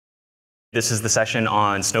This is the session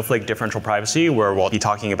on Snowflake Differential Privacy, where we'll be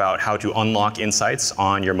talking about how to unlock insights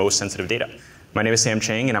on your most sensitive data. My name is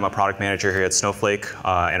Cheng, and I'm a product manager here at Snowflake,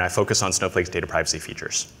 and I focus on Snowflake's data privacy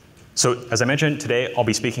features. So as I mentioned, today I'll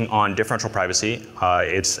be speaking on differential privacy.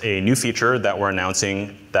 It's a new feature that we're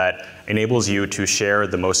announcing that enables you to share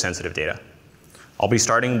the most sensitive data. I'll be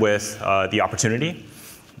starting with the opportunity.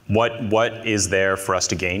 What is there for us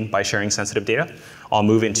to gain by sharing sensitive data? I'll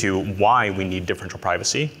move into why we need differential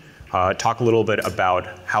privacy. Talk a little bit about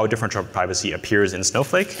how differential privacy appears in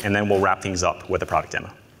Snowflake, and then we'll wrap things up with a product demo.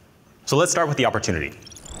 So let's start with the opportunity.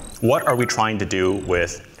 What are we trying to do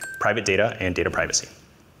with private data and data privacy?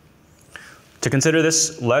 To consider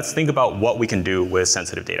this, let's think about what we can do with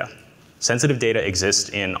sensitive data. Sensitive data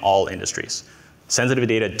exists in all industries. Sensitive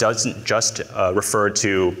data doesn't just refer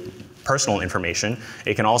to personal information.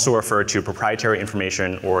 It can also refer to proprietary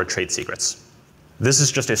information or trade secrets. This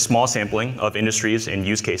is just a small sampling of industries and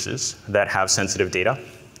use cases that have sensitive data.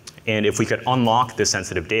 And if we could unlock this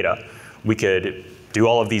sensitive data, we could do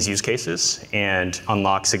all of these use cases and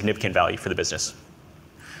unlock significant value for the business.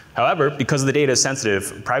 However, because the data is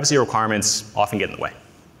sensitive, privacy requirements often get in the way.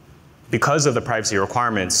 Because of the privacy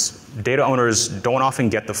requirements, data owners don't often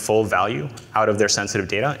get the full value out of their sensitive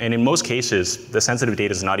data. And in most cases, the sensitive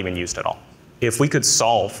data is not even used at all. If we could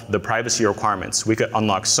solve the privacy requirements, we could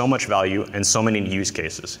unlock so much value and so many use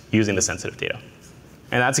cases using the sensitive data.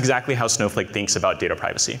 And that's exactly how Snowflake thinks about data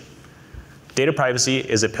privacy. Data privacy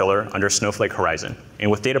is a pillar under Snowflake Horizon.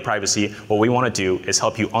 And with data privacy, what we want to do is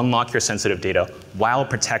help you unlock your sensitive data while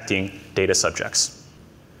protecting data subjects.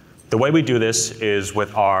 The way we do this is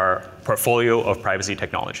with our portfolio of privacy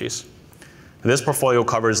technologies. This portfolio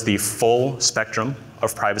covers the full spectrum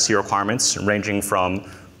of privacy requirements, ranging from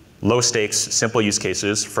low-stakes, simple use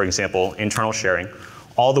cases, for example, internal sharing,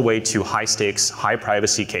 all the way to high-stakes,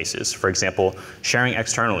 high-privacy cases, for example, sharing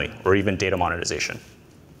externally or even data monetization.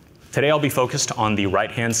 Today I'll be focused on the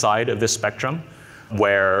right-hand side of this spectrum,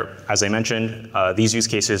 where, as I mentioned, these use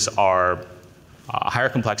cases are higher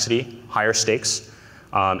complexity, higher stakes,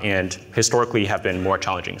 and historically have been more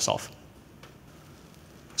challenging to solve.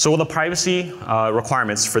 So while the privacy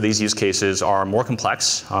requirements for these use cases are more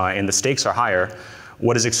complex and the stakes are higher,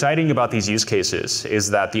 what is exciting about these use cases is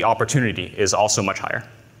that the opportunity is also much higher.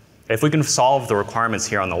 If we can solve the requirements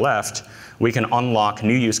here on the left, we can unlock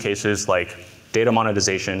new use cases like data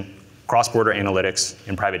monetization, cross-border analytics,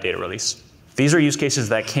 and private data release. These are use cases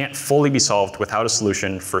that can't fully be solved without a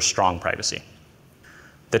solution for strong privacy.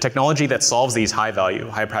 The technology that solves these high-value,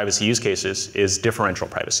 high-privacy use cases is differential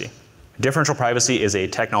privacy. Differential privacy is a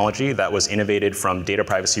technology that was innovated from data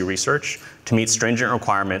privacy research to meet stringent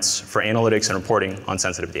requirements for analytics and reporting on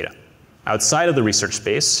sensitive data. Outside of the research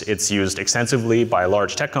space, it's used extensively by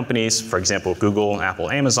large tech companies, for example, Google,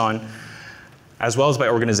 Apple, Amazon, as well as by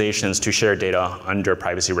organizations to share data under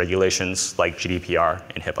privacy regulations like GDPR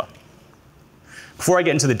and HIPAA. Before I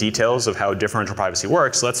get into the details of how differential privacy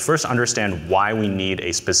works, let's first understand why we need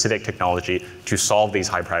a specific technology to solve these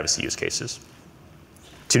high privacy use cases.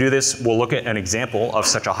 To do this, we'll look at an example of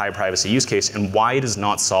such a high privacy use case and why it is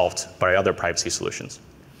not solved by other privacy solutions.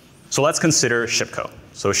 So let's consider Shipco.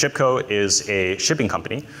 So Shipco is a shipping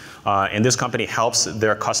company, and this company helps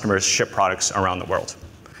their customers ship products around the world.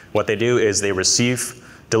 What they do is they receive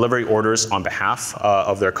delivery orders on behalf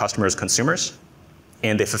of their customers' consumers,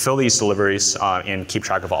 and they fulfill these deliveries and keep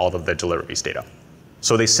track of all of the deliveries data.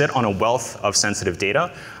 So they sit on a wealth of sensitive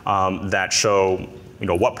data that show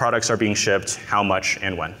what products are being shipped, how much,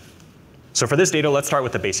 and when. So for this data, let's start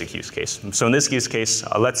with the basic use case. So in this use case,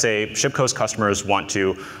 let's say Shipco's customers want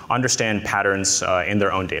to understand patterns in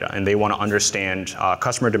their own data, and they want to understand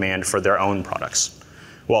customer demand for their own products.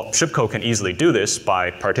 Well, Shipco can easily do this by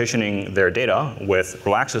partitioning their data with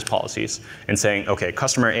row access policies and saying, OK,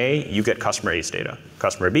 customer A, you get customer A's data.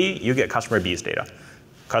 Customer B, you get customer B's data.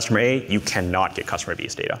 Customer A, you cannot get customer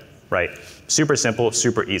B's data. Right? Super simple,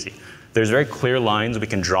 super easy. There's very clear lines we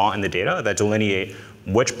can draw in the data that delineate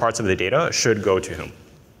which parts of the data should go to whom.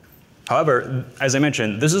 However, as I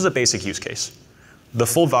mentioned, this is a basic use case. The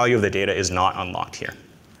full value of the data is not unlocked here.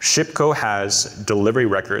 Shipco has delivery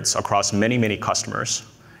records across many, many customers.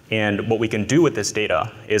 And what we can do with this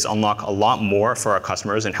data is unlock a lot more for our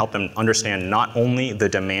customers and help them understand not only the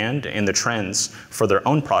demand and the trends for their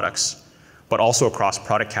own products, but also across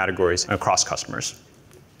product categories and across customers.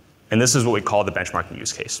 And this is what we call the benchmarking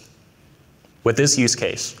use case. With this use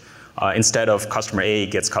case, instead of customer A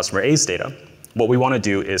gets customer A's data, what we want to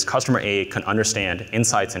do is customer A can understand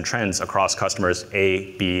insights and trends across customers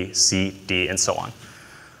A, B, C, D, and so on.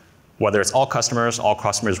 Whether it's all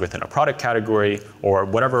customers within a product category, or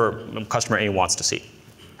whatever customer A wants to see.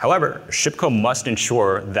 However, Shipco must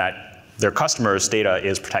ensure that their customer's data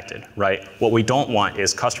is protected, right? What we don't want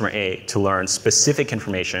is customer A to learn specific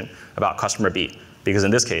information about customer B, because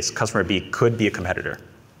in this case, customer B could be a competitor.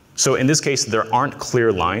 So in this case, there aren't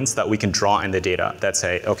clear lines that we can draw in the data that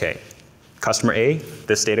say, okay, customer A,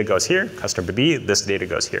 this data goes here, customer B, this data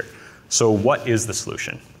goes here. So what is the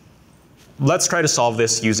solution? Let's try to solve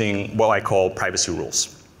this using what I call privacy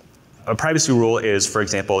rules. A privacy rule is, for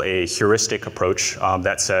example, a heuristic approach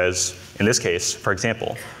that says, in this case, for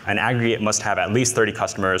example, an aggregate must have at least 30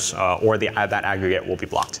 customers or that aggregate will be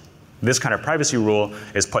blocked. This kind of privacy rule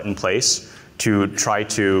is put in place to try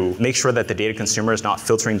to make sure that the data consumer is not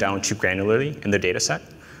filtering down too granularly in the data set,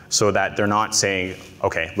 so that they're not saying,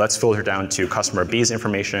 okay, let's filter down to customer B's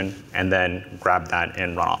information and then grab that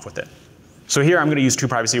and run off with it. So here I'm going to use two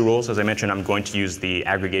privacy rules. As I mentioned, I'm going to use the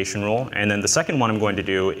aggregation rule. And then the second one I'm going to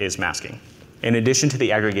do is masking. In addition to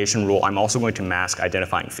the aggregation rule, I'm also going to mask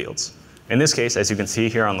identifying fields. In this case, as you can see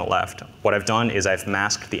here on the left, what I've done is I've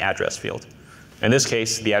masked the address field. In this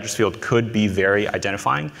case, the address field could be very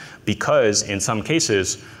identifying because in some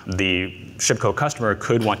cases, the shipco customer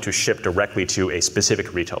could want to ship directly to a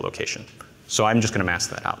specific retail location. So I'm just going to mask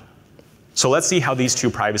that out. So let's see how these two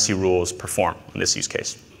privacy rules perform in this use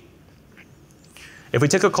case. If we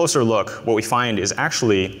take a closer look, what we find is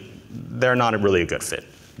actually they're not really a good fit.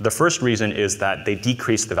 The first reason is that they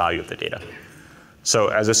decrease the value of the data. So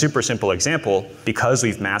as a super simple example, because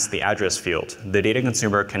we've masked the address field, the data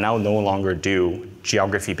consumer can now no longer do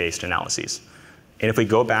geography-based analyses. And if we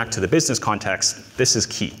go back to the business context, this is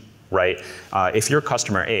key, right? If you're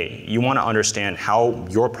customer A, you want to understand how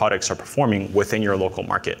your products are performing within your local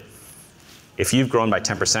market. If you've grown by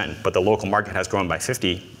 10%, but the local market has grown by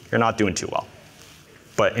 50, you're not doing too well.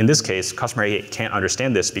 But in this case, customer A can't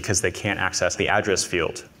understand this because they can't access the address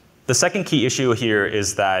field. The second key issue here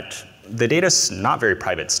is that the data's not very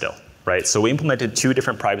private still, right? So we implemented two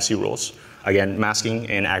different privacy rules, again, masking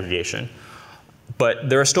and aggregation. But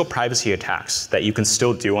there are still privacy attacks that you can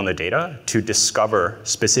still do on the data to discover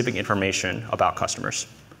specific information about customers.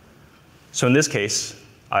 So in this case,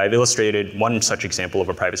 I've illustrated one such example of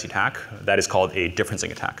a privacy attack that is called a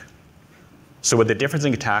differencing attack. So with the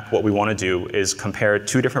differencing attack, what we want to do is compare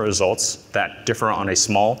two different results that differ on a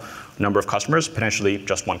small number of customers, potentially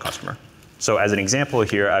just one customer. So as an example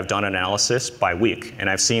here, I've done an analysis by week, and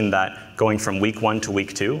I've seen that going from week 1 to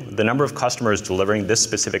week 2, the number of customers delivering this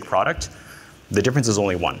specific product, the difference is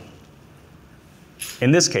only 1.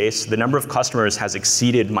 In this case, the number of customers has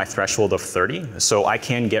exceeded my threshold of 30, so I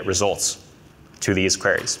can get results to these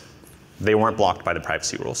queries. They weren't blocked by the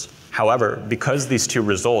privacy rules. However, because these two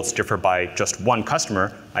results differ by just one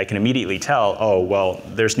customer, I can immediately tell, oh, well,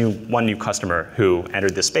 there's one new customer who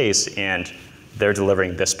entered this space, and they're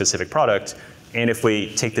delivering this specific product. And if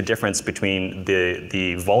we take the difference between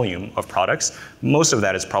the volume of products, most of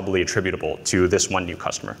that is probably attributable to this one new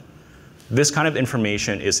customer. This kind of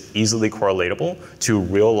information is easily correlatable to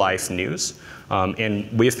real-life news. And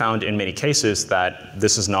we have found in many cases that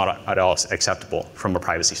this is not at all acceptable from a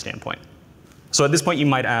privacy standpoint. So at this point, you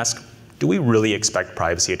might ask, do we really expect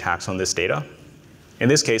privacy attacks on this data? In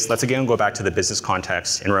this case, let's again go back to the business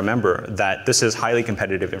context and remember that this is highly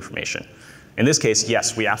competitive information. In this case,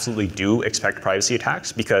 yes, we absolutely do expect privacy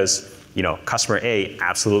attacks because customer A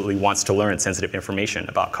absolutely wants to learn sensitive information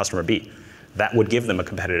about customer B. That would give them a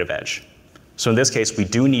competitive edge. So in this case, we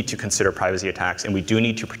do need to consider privacy attacks, and we do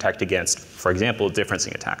need to protect against, for example,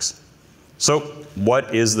 differencing attacks. So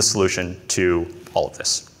what is the solution to all of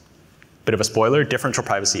this? Bit of a spoiler, differential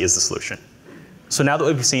privacy is the solution. So now that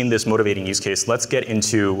we've seen this motivating use case, let's get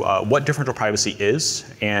into what differential privacy is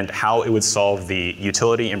and how it would solve the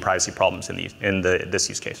utility and privacy problems in this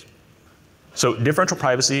use case. So differential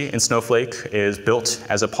privacy in Snowflake is built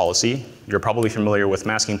as a policy. You're probably familiar with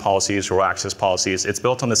masking policies, role access policies. It's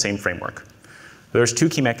built on the same framework. There's two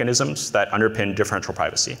key mechanisms that underpin differential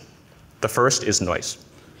privacy. The first is noise.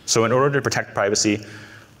 So in order to protect privacy,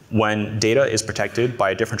 when data is protected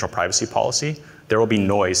by a differential privacy policy, there will be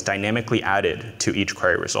noise dynamically added to each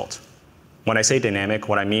query result. When I say dynamic,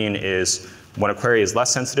 what I mean is when a query is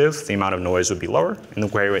less sensitive, the amount of noise would be lower,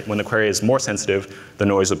 and when the query is more sensitive, the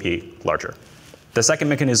noise would be larger. The second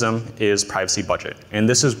mechanism is privacy budget, and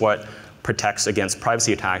this is what protects against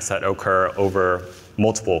privacy attacks that occur over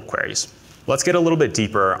multiple queries. Let's get a little bit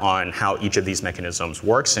deeper on how each of these mechanisms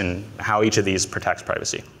works and how each of these protects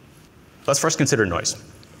privacy. Let's first consider noise.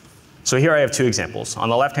 So here I have two examples. On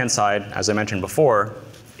the left-hand side, as I mentioned before,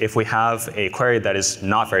 if we have a query that is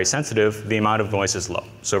not very sensitive, the amount of noise is low.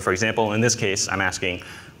 So for example, in this case, I'm asking,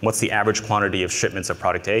 what's the average quantity of shipments of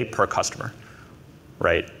product A per customer,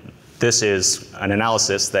 right? This is an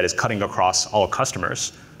analysis that is cutting across all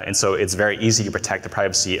customers. And so it's very easy to protect the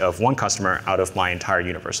privacy of one customer out of my entire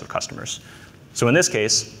universe of customers. So in this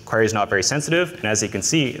case, query is not very sensitive, and as you can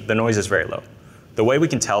see, the noise is very low. The way we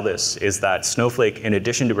can tell this is that Snowflake, in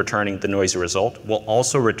addition to returning the noisy result, will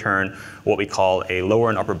also return what we call a lower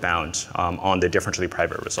and upper bound on the differentially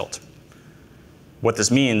private result. What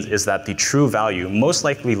this means is that the true value most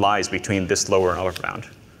likely lies between this lower and upper bound.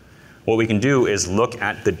 What we can do is look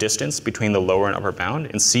at the distance between the lower and upper bound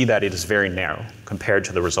and see that it is very narrow compared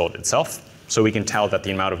to the result itself, so we can tell that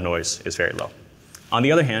the amount of noise is very low. On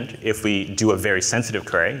the other hand, if we do a very sensitive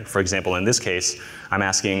query, for example, in this case, I'm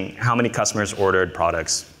asking how many customers ordered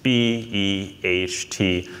products B, E, H,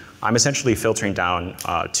 T. I'm essentially filtering down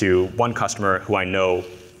to one customer who I know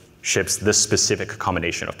ships this specific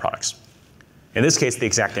combination of products. In this case, the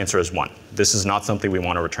exact answer is 1. This is not something we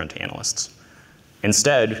want to return to analysts.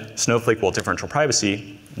 Instead, Snowflake will differential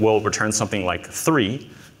privacy will return something like 3,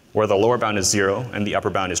 where the lower bound is 0 and the upper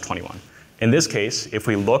bound is 21. In this case, if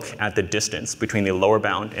we look at the distance between the lower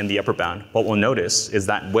bound and the upper bound, what we'll notice is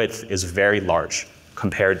that width is very large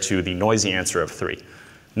compared to the noisy answer of 3.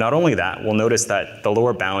 Not only that, we'll notice that the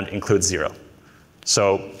lower bound includes 0.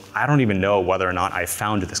 So I don't even know whether or not I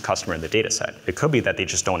found this customer in the data set. It could be that they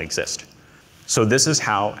just don't exist. So this is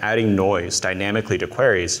how adding noise dynamically to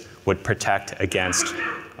queries would protect against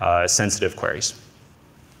sensitive queries.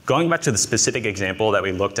 Going back to the specific example that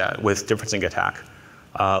we looked at with differencing attack,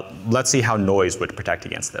 let's see how noise would protect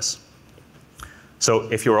against this. So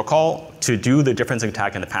if you recall, to do the differencing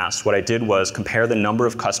attack in the past, what I did was compare the number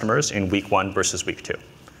of customers in week 1 versus week 2.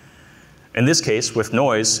 In this case, with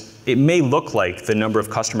noise, it may look like the number of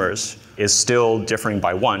customers is still differing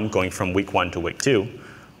by 1, going from week 1 to week 2.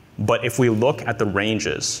 But if we look at the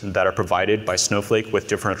ranges that are provided by Snowflake with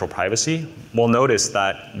differential privacy, we'll notice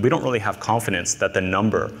that we don't really have confidence that the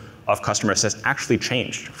number of customers has actually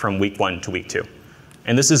changed from week 1 to week 2.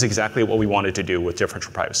 And this is exactly what we wanted to do with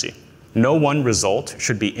differential privacy. No one result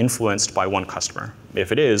should be influenced by one customer.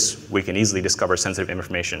 If it is, we can easily discover sensitive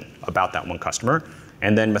information about that one customer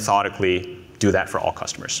and then methodically do that for all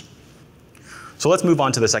customers. So let's move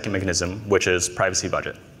on to the second mechanism, which is privacy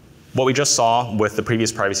budget. What we just saw with the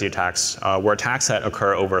previous privacy attacks were attacks that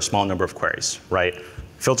occur over a small number of queries, right?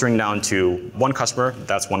 Filtering down to one customer,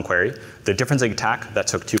 that's one query. The differencing attack, that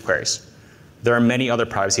took 2 queries. There are many other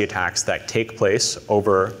privacy attacks that take place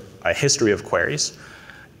over a history of queries,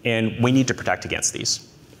 and we need to protect against these.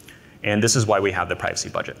 And this is why we have the privacy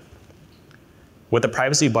budget. With the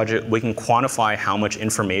privacy budget, we can quantify how much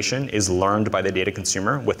information is learned by the data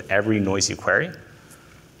consumer with every noisy query.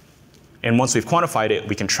 And once we've quantified it,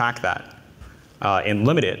 we can track that and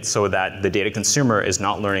limit it so that the data consumer is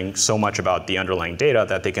not learning so much about the underlying data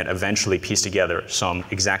that they can eventually piece together some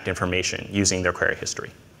exact information using their query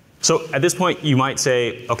history. So at this point, you might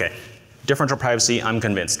say, OK, differential privacy, I'm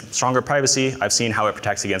convinced. Stronger privacy, I've seen how it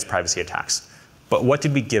protects against privacy attacks. But what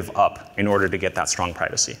did we give up in order to get that strong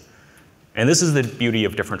privacy? And this is the beauty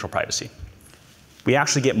of differential privacy. We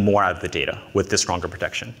actually get more out of the data with this stronger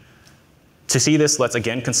protection. To see this, let's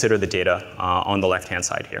again consider the data on the left-hand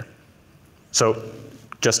side here. So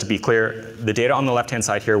just to be clear, the data on the left-hand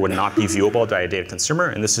side here would not be viewable by a data consumer,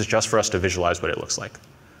 and this is just for us to visualize what it looks like.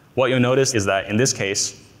 What you'll notice is that in this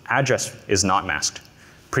case, address is not masked.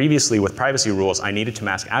 Previously, with privacy rules, I needed to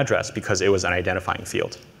mask address because it was an identifying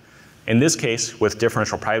field. In this case, with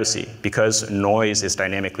differential privacy, because noise is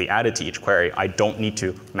dynamically added to each query, I don't need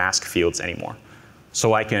to mask fields anymore.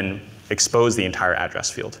 So I can expose the entire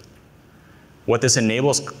address field. What this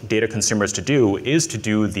enables data consumers to do is to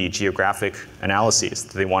do the geographic analyses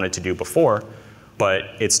that they wanted to do before, but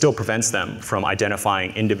it still prevents them from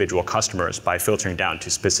identifying individual customers by filtering down to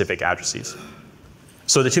specific addresses.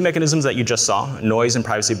 So the 2 mechanisms that you just saw, noise and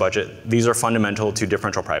privacy budget, these are fundamental to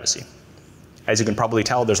differential privacy. As you can probably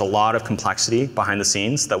tell, there's a lot of complexity behind the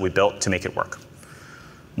scenes that we built to make it work.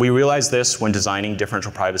 We realized this when designing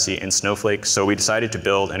differential privacy in Snowflake, so we decided to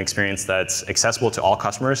build an experience that's accessible to all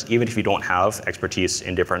customers, even if you don't have expertise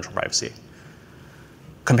in differential privacy.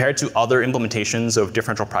 Compared to other implementations of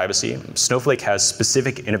differential privacy, Snowflake has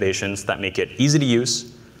specific innovations that make it easy to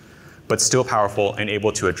use, but still powerful and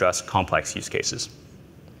able to address complex use cases.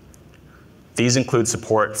 These include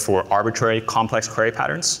support for arbitrary complex query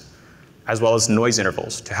patterns, as well as noise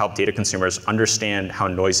intervals to help data consumers understand how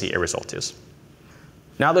noisy a result is.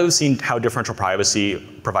 Now that we've seen how differential privacy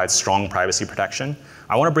provides strong privacy protection,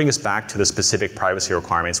 I want to bring us back to the specific privacy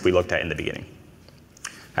requirements we looked at in the beginning.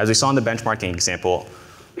 As we saw in the benchmarking example,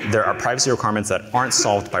 there are privacy requirements that aren't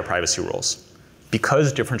solved by privacy rules.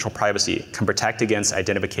 Because differential privacy can protect against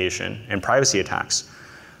identification and privacy attacks,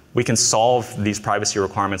 we can solve these privacy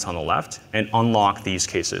requirements on the left and unlock the use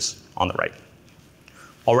cases on the right.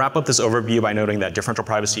 I'll wrap up this overview by noting that differential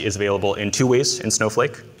privacy is available in two ways in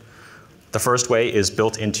Snowflake. The first way is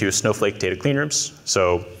built into Snowflake data cleanrooms.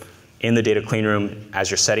 So in the data cleanroom,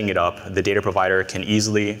 as you're setting it up, the data provider can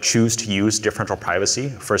easily choose to use differential privacy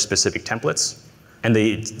for specific templates. And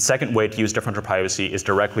the second way to use differential privacy is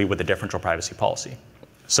directly with the differential privacy policy.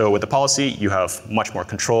 So with the policy, you have much more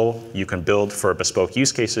control. You can build for bespoke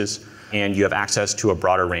use cases, and you have access to a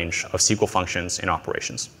broader range of SQL functions and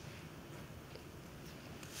operations.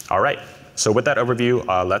 All right, so with that overview,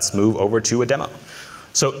 let's move over to a demo.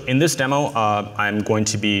 So in this demo, I'm going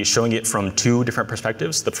to be showing it from two different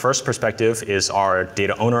perspectives. The first perspective is our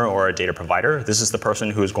data owner or our data provider. This is the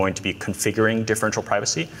person who is going to be configuring differential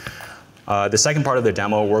privacy. The second part of the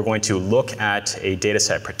demo, we're going to look at a data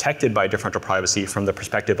set protected by differential privacy from the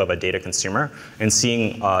perspective of a data consumer and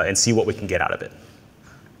see what we can get out of it.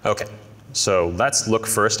 OK, so let's look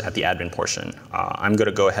first at the admin portion. I'm going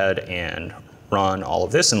to go ahead and run all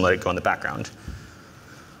of this and let it go in the background.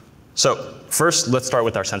 So first, let's start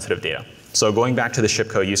with our sensitive data. So going back to the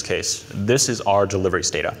shipco use case, this is our deliveries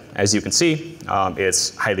data. As you can see,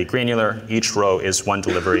 it's highly granular. Each row is one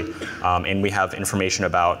delivery, and we have information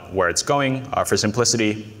about where it's going. For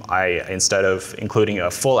simplicity, instead of including a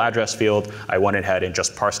full address field, I went ahead and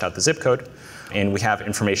just parsed out the zip code. And we have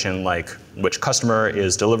information like which customer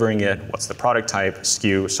is delivering it, what's the product type,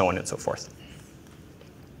 SKU, so on and so forth.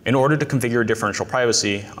 In order to configure differential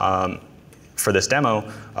privacy, for this demo,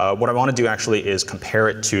 what I want to do actually is compare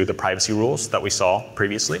it to the privacy rules that we saw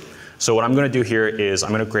previously. So what I'm going to do here is I'm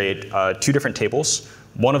going to create two different tables.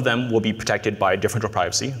 One of them will be protected by differential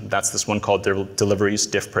privacy. That's this one called deliveries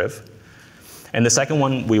diff-priv. And the second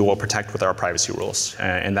one we will protect with our privacy rules.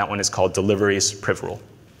 And that one is called deliveries priv rule.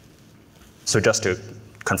 So just to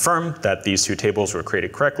confirm that these two tables were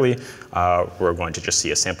created correctly, we're going to just see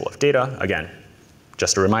a sample of data. Again,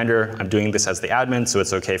 just a reminder, I'm doing this as the admin, so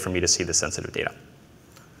it's OK for me to see the sensitive data.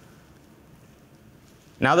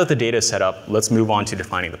 Now that the data is set up, let's move on to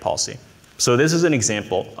defining the policy. So this is an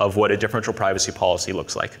example of what a differential privacy policy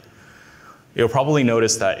looks like. You'll probably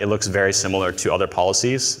notice that it looks very similar to other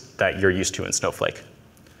policies that you're used to in Snowflake.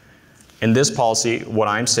 In this policy, what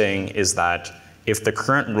I'm saying is that if the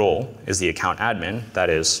current role is the account admin, that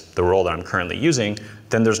is the role that I'm currently using,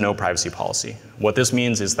 then there's no privacy policy. What this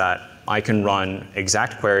means is that I can run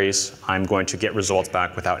exact queries. I'm going to get results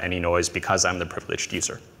back without any noise because I'm the privileged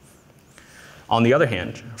user. On the other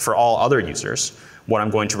hand, for all other users, what I'm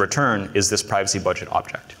going to return is this privacy budget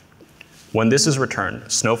object. When this is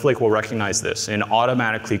returned, Snowflake will recognize this and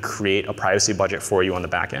automatically create a privacy budget for you on the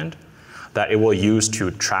back end that it will use to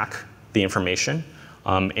track the information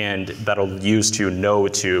and that it'll use to know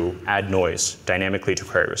to add noise dynamically to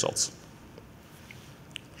query results.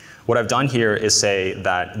 What I've done here is say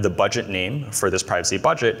that the budget name for this privacy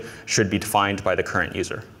budget should be defined by the current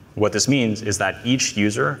user. What this means is that each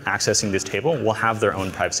user accessing this table will have their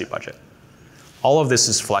own privacy budget. All of this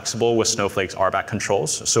is flexible with Snowflake's RBAC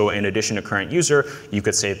controls. So in addition to current user, you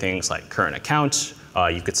could say things like current account,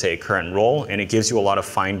 you could say current role, and it gives you a lot of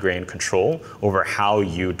fine-grained control over how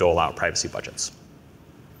you dole out privacy budgets.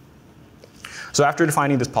 So after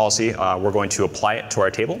defining this policy, we're going to apply it to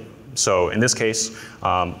our table. So in this case,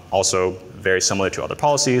 also very similar to other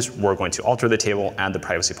policies, we're going to alter the table, add the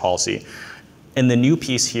privacy policy. And the new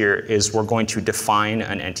piece here is we're going to define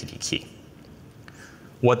an entity key.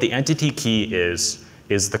 What the entity key is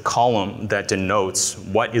the column that denotes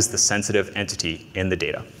what is the sensitive entity in the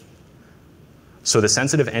data. So the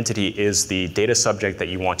sensitive entity is the data subject that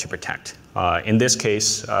you want to protect. In this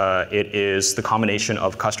case, it is the combination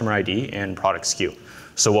of customer ID and product SKU.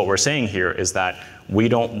 So what we're saying here is that we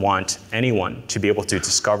don't want anyone to be able to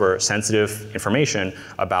discover sensitive information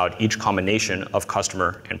about each combination of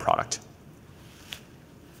customer and product.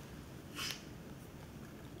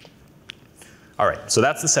 All right, so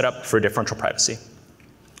that's the setup for differential privacy.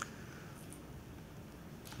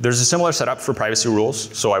 There's a similar setup for privacy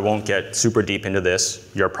rules, so I won't get super deep into this.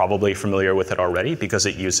 You're probably familiar with it already because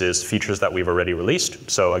it uses features that we've already released.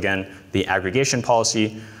 So again, the aggregation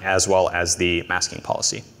policy as well as the masking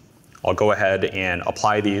policy. I'll go ahead and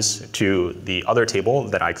apply these to the other table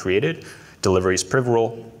that I created, deliveries priv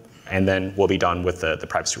rule, and then we'll be done with the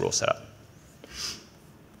privacy rule setup.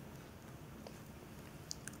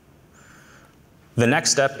 The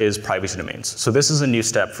next step is privacy domains. So this is a new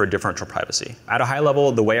step for differential privacy. At a high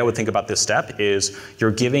level, the way I would think about this step is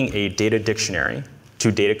you're giving a data dictionary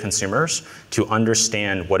to data consumers to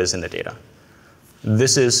understand what is in the data.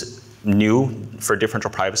 This is new for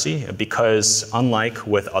differential privacy because unlike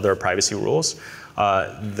with other privacy rules,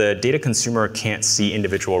 the data consumer can't see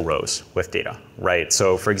individual rows with data, right?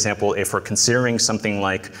 So for example, if we're considering something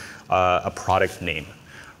like a product name,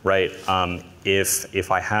 right?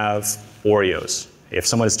 If I have Oreos, if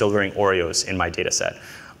someone is delivering Oreos in my data set,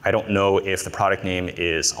 I don't know if the product name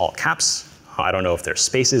is all caps. I don't know if there's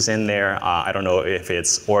spaces in there. I don't know if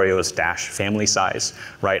it's Oreos dash family size,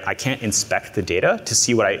 right? I can't inspect the data to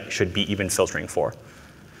see what I should be even filtering for.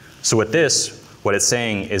 So with this, what it's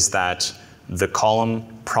saying is that the column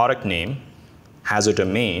product name has a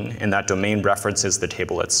domain, and that domain references the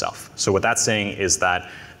table itself. So what that's saying is that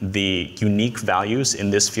the unique values in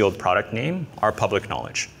this field product name are public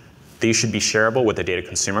knowledge. These should be shareable with the data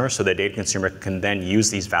consumer, so the data consumer can then use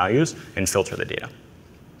these values and filter the data.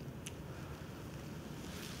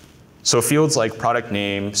 So fields like product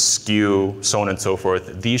name, SKU, so on and so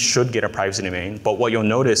forth, these should get a privacy domain, but what you'll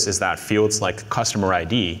notice is that fields like customer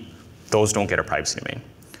ID, those don't get a privacy domain.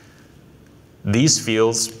 These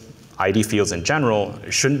fields, ID fields in general,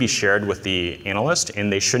 shouldn't be shared with the analyst,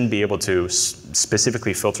 and they shouldn't be able to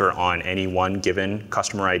specifically filter on any one given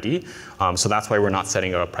customer ID. So that's why we're not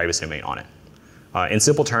setting a privacy domain on it. In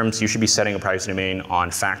simple terms, you should be setting a privacy domain on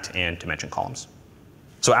fact and dimension columns.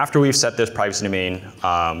 So after we've set this privacy domain,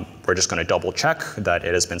 we're just going to double check that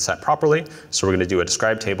it has been set properly. So we're going to do a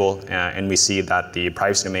describe table, and we see that the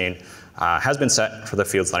privacy domain has been set for the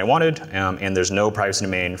fields that I wanted, and there's no privacy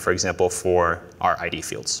domain, for example, for our ID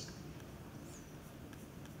fields.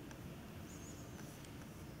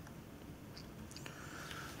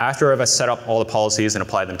 After I've set up all the policies and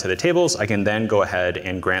applied them to the tables, I can then go ahead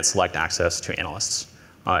and grant select access to analysts.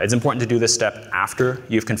 It's important to do this step after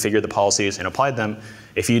you've configured the policies and applied them.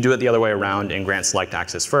 If you do it the other way around and grant select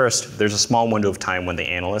access first, there's a small window of time when the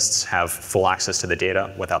analysts have full access to the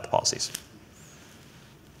data without the policies.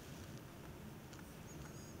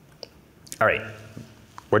 All right,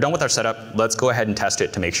 we're done with our setup. Let's go ahead and test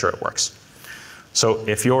it to make sure it works. So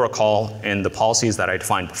if you'll recall, in the policies that I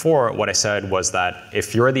defined before, what I said was that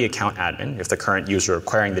if you're the account admin, if the current user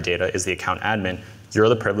querying the data is the account admin, you're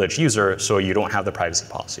the privileged user, so you don't have the privacy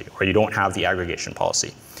policy, or you don't have the aggregation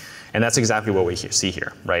policy. And that's exactly what we see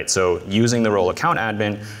here, right? So using the role account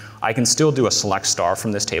admin, I can still do a select star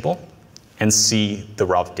from this table and see the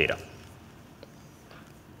raw data.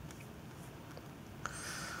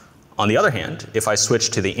 On the other hand, if I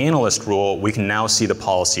switch to the analyst role, we can now see the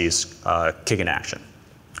policies kick into action.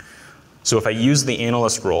 So if I use the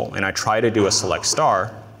analyst role and I try to do a select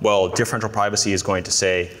star, well, differential privacy is going to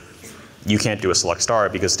say, you can't do a select star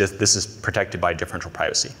because this is protected by differential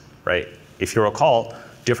privacy, right? If you recall,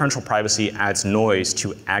 differential privacy adds noise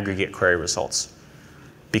to aggregate query results.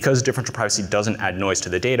 Because differential privacy doesn't add noise to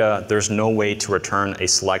the data, there's no way to return a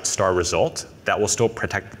select star result that will still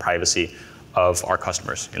protect the privacy of our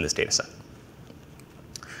customers in this data set.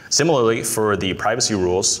 Similarly, for the privacy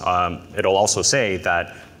rules, it'll also say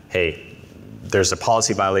that, hey, there's a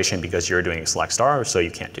policy violation because you're doing a select star, so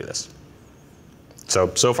you can't do this.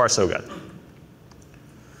 So far, so good.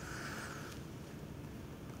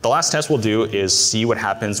 The last test we'll do is see what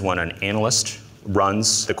happens when an analyst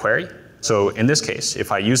runs the query. So in this case,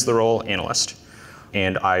 if I use the role analyst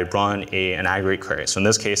and I run an aggregate query, so in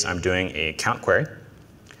this case, I'm doing a count query,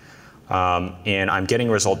 and I'm getting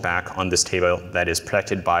a result back on this table that is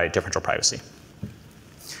protected by differential privacy.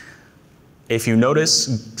 If you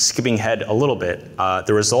notice, skipping ahead a little bit,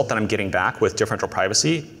 the result that I'm getting back with differential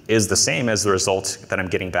privacy is the same as the result that I'm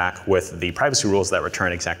getting back with the privacy rules that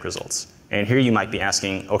return exact results. And here you might be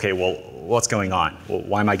asking, okay, well, what's going on? Well,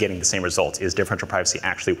 why am I getting the same result? Is differential privacy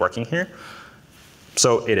actually working here?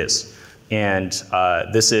 So it is. And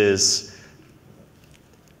this is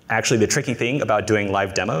actually the tricky thing about doing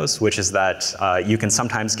live demos, which is that you can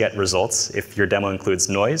sometimes get results if your demo includes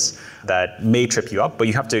noise that may trip you up, but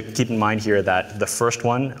you have to keep in mind here that the first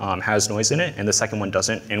one has noise in it and the second one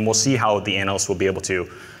doesn't, and we'll see how the analyst will be able to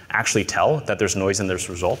actually tell that there's noise in this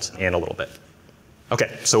result in a little bit.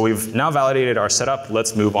 Okay, so we've now validated our setup.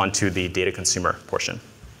 Let's move on to the data consumer portion.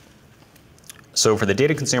 So for the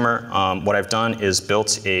data consumer, what I've done is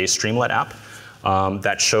built a Streamlit app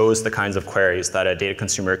that shows the kinds of queries that a data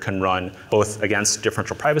consumer can run both against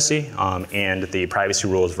differential privacy and the privacy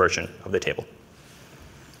rules version of the table.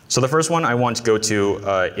 So the first one I want to go to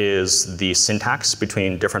is the syntax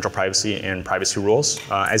between differential privacy and privacy rules.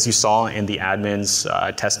 As you saw in the admin's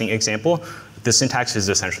testing example, the syntax is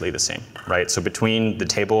essentially the same, right? So between the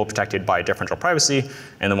table protected by differential privacy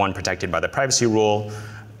and the one protected by the privacy rule,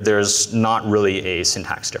 there's not really a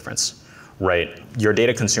syntax difference, right? Your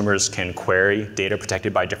data consumers can query data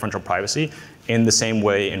protected by differential privacy in the same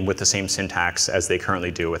way and with the same syntax as they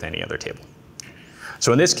currently do with any other table.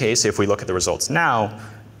 So in this case, if we look at the results now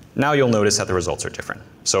you'll notice that the results are different.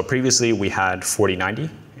 So previously we had 4090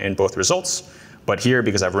 in both results. But here,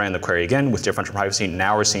 because I've ran the query again with differential privacy,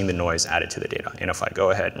 now we're seeing the noise added to the data. And if I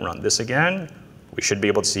go ahead and run this again, we should be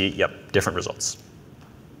able to see, yep, different results.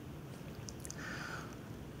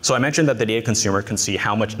 So I mentioned that the data consumer can see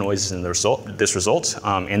how much noise is in this result,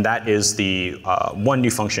 and that is the one new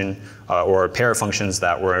function or pair of functions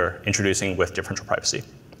that we're introducing with differential privacy.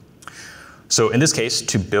 So in this case,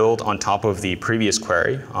 to build on top of the previous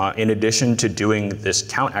query, in addition to doing this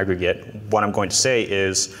count aggregate, what I'm going to say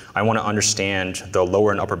is I want to understand the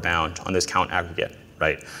lower and upper bound on this count aggregate,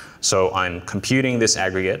 right? So I'm computing this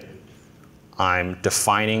aggregate, I'm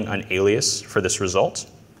defining an alias for this result,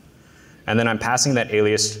 and then I'm passing that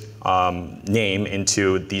alias name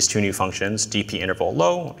into these two new functions, dp interval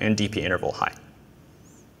low and dp interval high.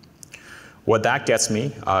 What that gets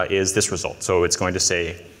me is this result. So it's going to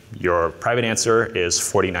say your private answer is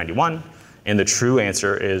 4091, and the true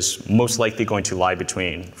answer is most likely going to lie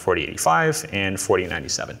between 4085 and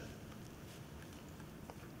 4097.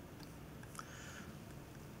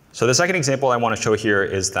 So the second example I want to show here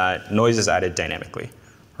is that noise is added dynamically,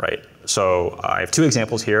 right? So I have two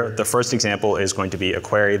examples here. The first example is going to be a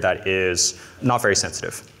query that is not very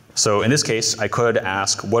sensitive. So in this case, I could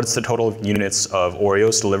ask, what's the total units of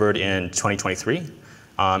Oreos delivered in 2023?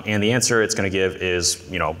 And the answer it's going to give is,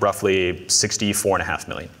 roughly 64.5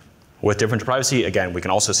 million. With differential privacy, again, we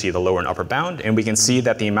can also see the lower and upper bound, and we can see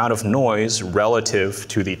that the amount of noise relative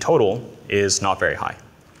to the total is not very high.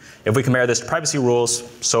 If we compare this to privacy rules,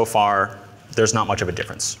 so far, there's not much of a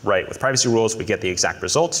difference, right? With privacy rules, we get the exact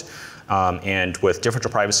result, and with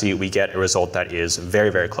differential privacy, we get a result that is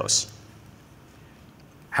very, very close.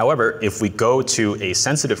 However, if we go to a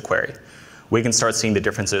sensitive query, we can start seeing the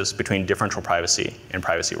differences between differential privacy and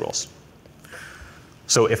privacy rules.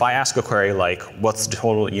 So if I ask a query like, what's the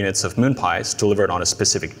total units of moon pies delivered on a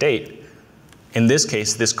specific date? In this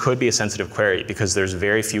case, this could be a sensitive query because there's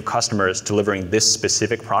very few customers delivering this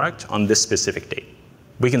specific product on this specific date.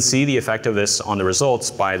 We can see the effect of this on the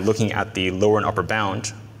results by looking at the lower and upper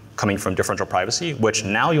bound coming from differential privacy, which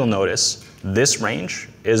now you'll notice this range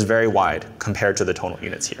is very wide compared to the total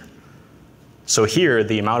units here. So here,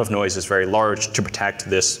 the amount of noise is very large to protect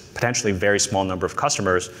this potentially very small number of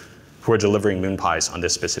customers who are delivering moon pies on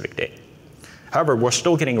this specific date. However, we're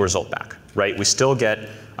still getting a result back, right? We still get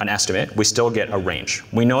an estimate. We still get a range.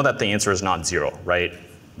 We know that the answer is not 0, right?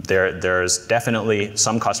 There's definitely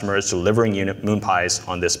some customers delivering moon pies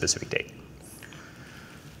on this specific date.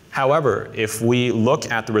 However, if we look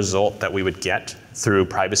at the result that we would get through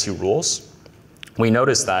privacy rules, we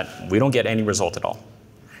notice that we don't get any result at all.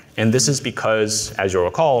 And this is because, as you'll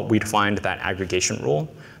recall, we defined that aggregation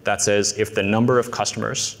rule that says if the number of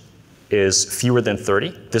customers is fewer than 30,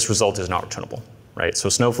 this result is not returnable, right? So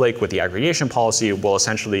Snowflake, with the aggregation policy, will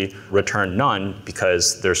essentially return none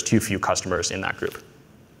because there's too few customers in that group.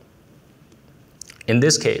 In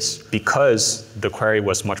this case, because the query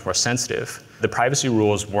was much more sensitive, the privacy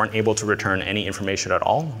rules weren't able to return any information at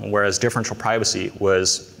all, whereas differential privacy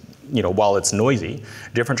was, while it's noisy,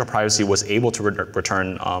 differential privacy was able to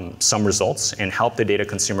return some results and help the data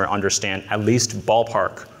consumer understand at least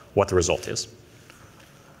ballpark what the result is.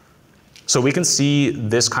 So we can see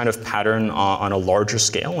this kind of pattern on a larger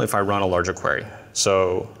scale if I run a larger query.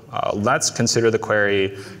 So let's consider the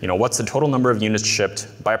query, what's the total number of units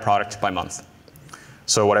shipped by product by month?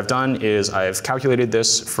 So what I've done is I've calculated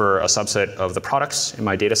this for a subset of the products in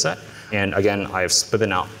my data set. And again, I've split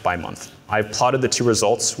them out by month. I've plotted the two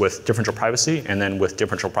results with differential privacy and then with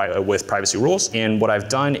with privacy rules. And what I've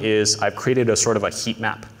done is I've created a sort of a heat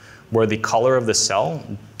map where the color of the cell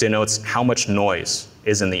denotes how much noise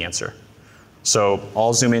is in the answer. So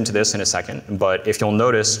I'll zoom into this in a second. But if you'll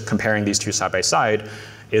notice, comparing these two side by side,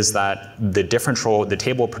 is that the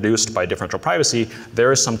table produced by differential privacy,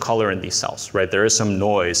 there is some color in these cells, right? There is some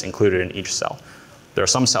noise included in each cell. There are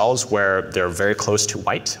some cells where they're very close to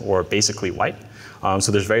white or basically white.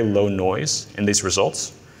 So there's very low noise in these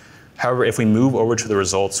results. However, if we move over to the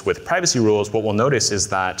results with privacy rules, what we'll notice is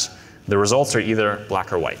that the results are either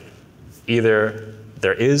black or white. Either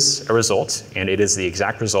there is a result and it is the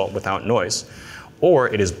exact result without noise, or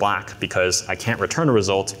it is black because I can't return a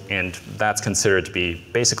result, and that's considered to be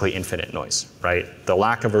basically infinite noise, right? The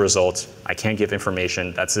lack of a result, I can't give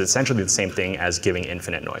information, that's essentially the same thing as giving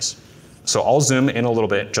infinite noise. So I'll zoom in a little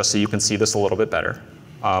bit just so you can see this a little bit better.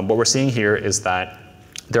 What we're seeing here is that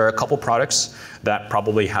there are a couple products that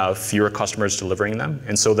probably have fewer customers delivering them,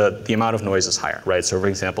 and so the amount of noise is higher, right? So for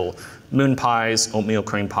example, moon pies, oatmeal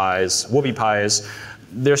cream pies, whoopie pies,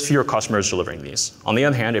 there's fewer customers delivering these. On the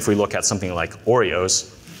other hand, if we look at something like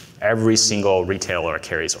Oreos, every single retailer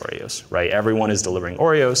carries Oreos, right? Everyone is delivering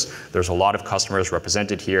Oreos. There's a lot of customers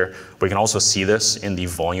represented here. We can also see this in the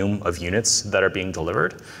volume of units that are being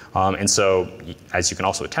delivered. And so, as you can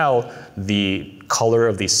also tell, the color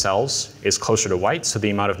of these cells is closer to white, so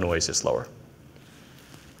the amount of noise is lower.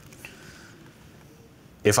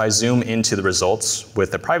 If I zoom into the results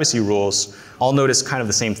with the privacy rules, I'll notice kind of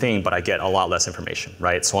the same thing, but I get a lot less information,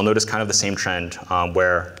 right? So I'll notice kind of the same trend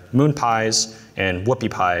where moon pies and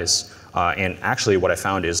whoopie pies, and actually what I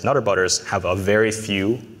found is Nutter Butters have a very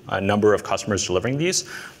few number of customers delivering these,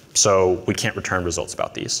 so we can't return results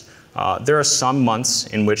about these. There are some months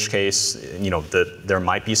in which case, there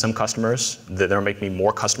might be some customers, that there might be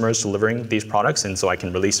more customers delivering these products, and so I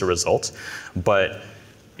can release a result. But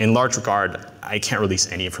in large regard, I can't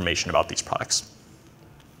release any information about these products.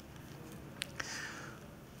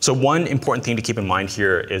 So one important thing to keep in mind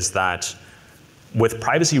here is that with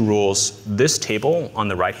privacy rules, this table on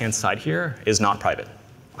the right-hand side here is not private.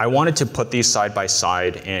 I wanted to put these side by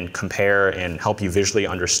side and compare and help you visually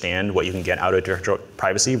understand what you can get out of differential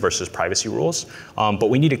privacy versus privacy rules. But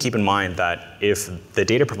we need to keep in mind that if the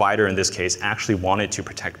data provider in this case actually wanted to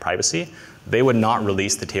protect privacy, they would not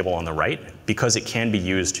release the table on the right because it can be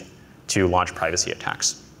used to launch privacy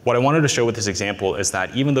attacks. What I wanted to show with this example is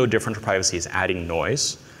that even though differential privacy is adding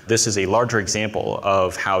noise, this is a larger example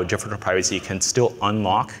of how differential privacy can still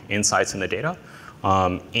unlock insights in the data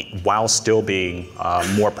while still being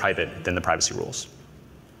more private than the privacy rules.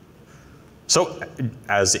 So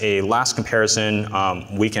as a last comparison,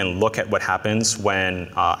 we can look at what happens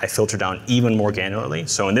when I filter down even more granularly.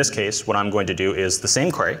 So in this case, what I'm going to do is the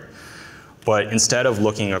same query, but instead of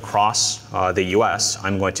looking across the US,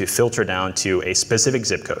 I'm going to filter down to a specific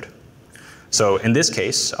zip code. So in this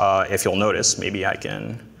case, if you'll notice, maybe I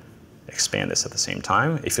can expand this at the same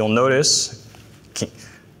time. If you'll notice,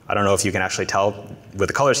 I don't know if you can actually tell with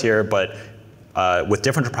the colors here, but with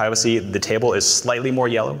differential privacy, the table is slightly more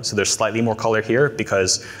yellow. So there's slightly more color here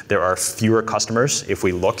because there are fewer customers if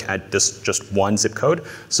we look at this just one zip code.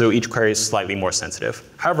 So each query is slightly more sensitive.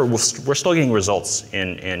 However, we're still getting results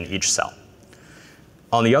in each cell.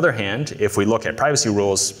 On the other hand, if we look at privacy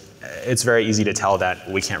rules, it's very easy to tell that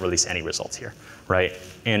we can't release any results here, right?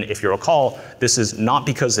 And if you recall, this is not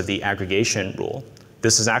because of the aggregation rule.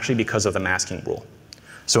 This is actually because of the masking rule.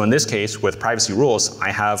 So in this case, with privacy rules,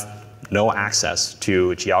 I have no access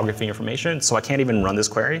to geography information, so I can't even run this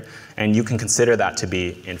query, and you can consider that to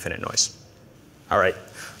be infinite noise. All right,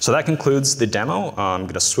 so that concludes the demo. I'm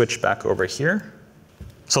going to switch back over here.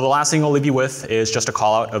 So the last thing I'll leave you with is just a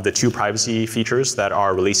call out of the 2 privacy features that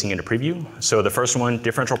are releasing into preview. So the first one,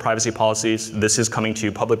 differential privacy policies. This is coming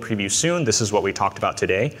to public preview soon. This is what we talked about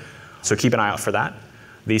today. So keep an eye out for that.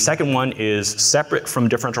 The second one is separate from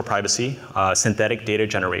differential privacy, synthetic data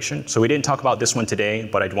generation. So we didn't talk about this one today,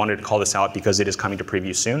 but I wanted to call this out because it is coming to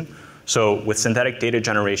preview soon. So with synthetic data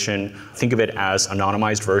generation, think of it as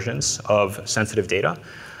anonymized versions of sensitive data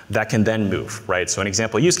that can then move, right? So an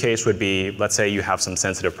example use case would be, let's say you have some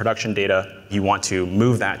sensitive production data. You want to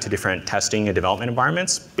move that to different testing and development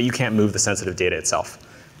environments, but you can't move the sensitive data itself.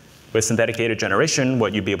 With synthetic data generation,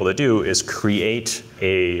 what you'd be able to do is create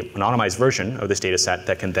an anonymized version of this data set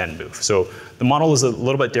that can then move. So the model is a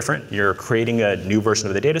little bit different. You're creating a new version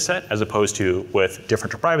of the data set as opposed to with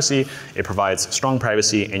differential privacy. It provides strong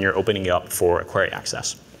privacy and you're opening it up for query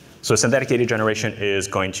access. So synthetic data generation is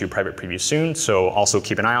going to private preview soon, so also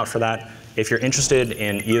keep an eye out for that. If you're interested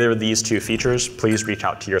in either of these 2 features, please reach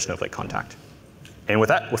out to your Snowflake contact. And with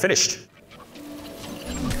that, we're finished.